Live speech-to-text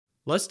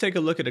Let's take a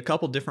look at a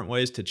couple different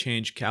ways to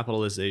change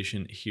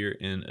capitalization here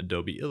in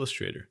Adobe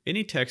Illustrator.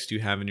 Any text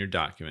you have in your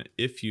document,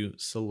 if you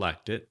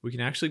select it, we can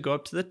actually go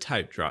up to the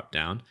type drop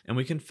down and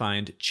we can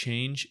find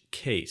change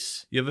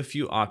case. You have a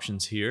few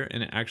options here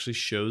and it actually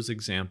shows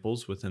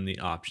examples within the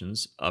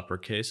options: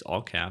 uppercase,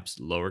 all caps;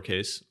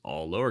 lowercase,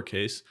 all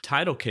lowercase.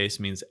 Title case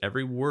means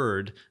every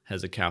word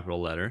has a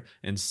capital letter,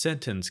 and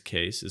sentence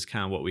case is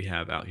kind of what we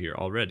have out here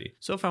already.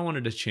 So if I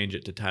wanted to change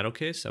it to title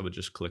case, I would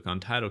just click on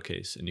title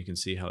case and you can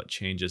see how it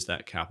changes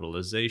that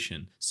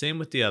capitalization. Same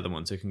with the other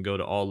ones. It can go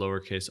to all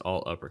lowercase,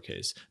 all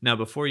uppercase. Now,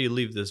 before you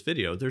leave this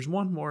video, there's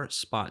one more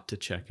spot to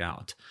check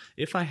out.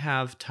 If I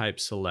have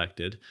type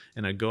selected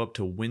and I go up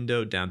to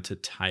window down to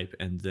type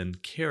and then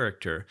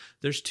character,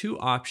 there's two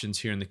options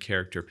here in the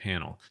character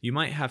panel. You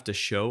might have to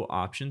show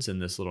options in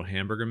this little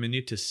hamburger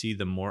menu to see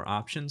the more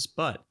options,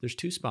 but there's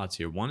two spots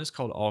here. One is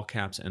called all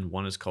caps and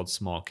one is called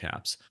small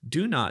caps.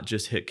 Do not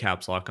just hit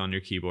caps lock on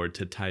your keyboard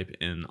to type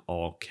in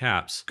all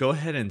caps. Go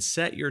ahead and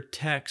set your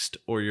text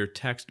or your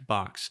text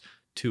box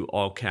to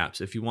all caps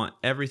if you want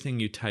everything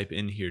you type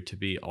in here to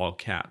be all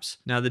caps.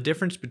 Now, the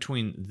difference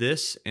between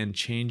this and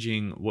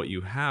changing what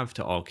you have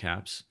to all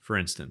caps, for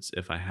instance,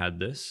 if I had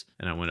this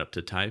and I went up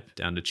to type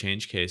down to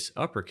change case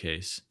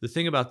uppercase, the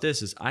thing about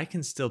this is I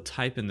can still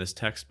type in this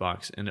text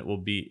box and it will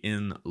be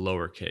in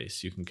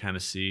lowercase. You can kind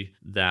of see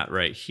that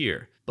right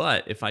here.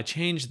 But if I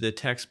change the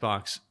text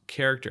box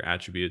character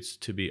attributes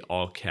to be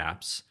all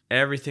caps,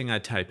 everything I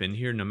type in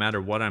here, no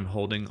matter what I'm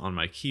holding on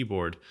my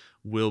keyboard,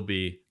 will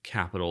be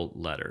capital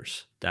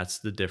letters. That's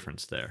the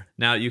difference there.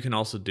 Now you can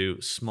also do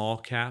small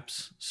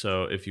caps.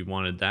 So if you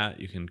wanted that,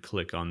 you can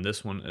click on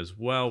this one as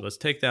well. Let's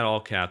take that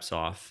all caps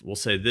off. We'll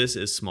say this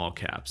is small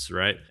caps,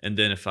 right? And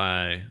then if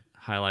I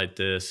highlight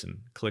this and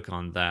click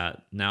on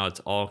that, now it's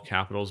all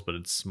capitals, but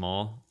it's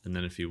small. And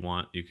then if you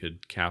want, you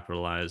could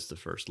capitalize the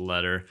first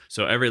letter.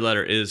 So every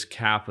letter is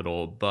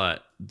capital,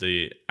 but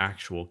the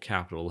actual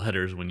capital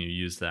letters, when you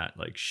use that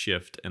like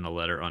shift and a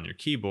letter on your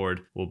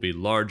keyboard, will be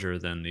larger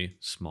than the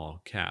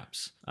small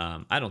caps.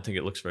 I don't think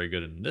it looks very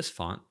good in this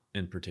font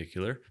in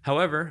particular.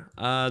 However,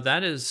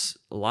 that is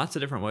lots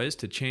of different ways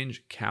to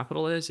change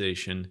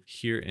capitalization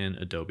here in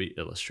Adobe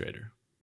Illustrator.